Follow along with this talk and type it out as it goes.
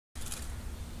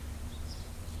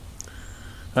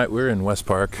All right, we're in West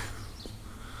Park,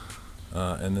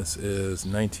 and this is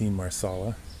 19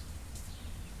 Marsala.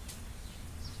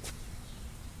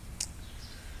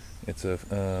 It's a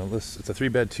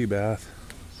 3-bed, 2-bath,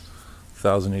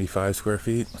 1,085 square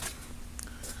feet.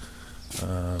 It's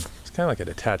kind of like a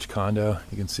detached condo.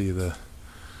 You can see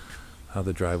how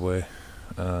the driveway.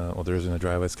 Well, there isn't a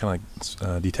driveway. It's kind of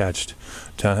like detached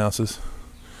townhouses.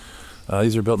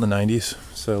 These are built in the 90s,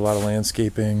 so a lot of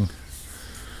landscaping.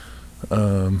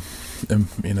 And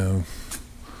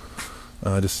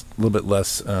just a little bit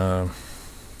less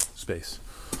space.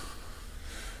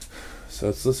 So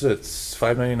it's listed at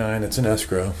 $599. It's an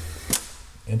escrow.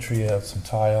 Entry, you have some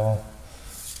tile,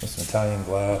 some Italian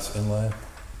glass inlay,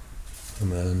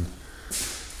 and then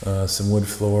some wood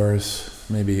floors,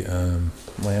 maybe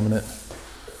laminate.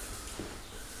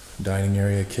 Dining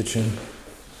area, kitchen.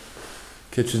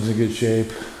 Kitchen's in good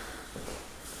shape.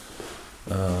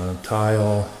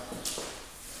 Tile.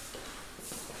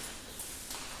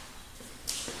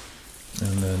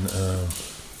 And then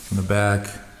in the back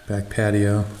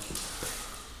patio.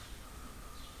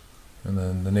 And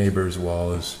then the neighbor's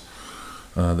wall is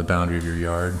the boundary of your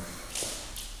yard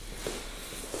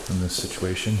in this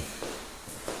situation.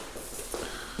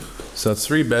 So it's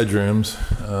 3 bedrooms.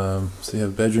 So you have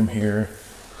a bedroom here.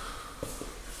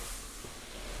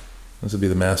 This would be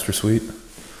the master suite.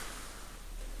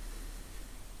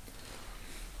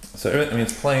 So I mean,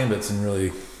 it's plain, but it's in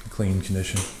really clean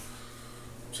condition,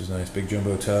 which is nice. Big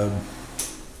jumbo tub.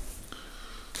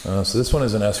 So this one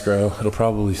is an escrow. It'll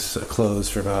probably close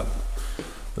for about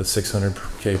the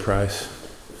 $600K price.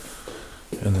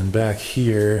 And then back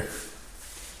here,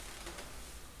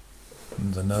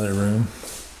 there's another room.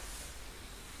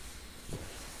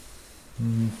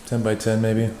 10 by 10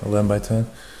 maybe, 11 by 10.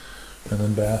 And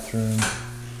then bathroom.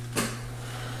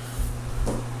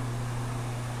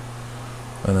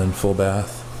 And then full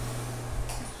bath.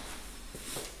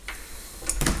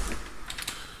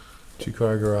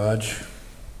 2-car garage.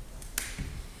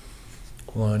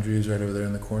 Laundry is right over there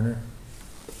in the corner.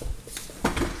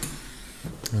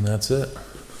 And that's it.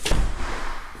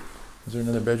 Is there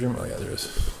another bedroom? Oh yeah, there is.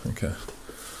 Okay.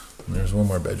 And there's one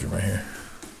more bedroom right here.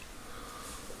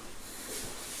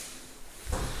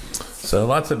 So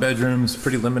lots of bedrooms,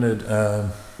 pretty limited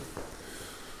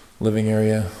living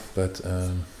area, but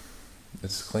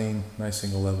it's clean, nice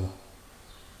single level.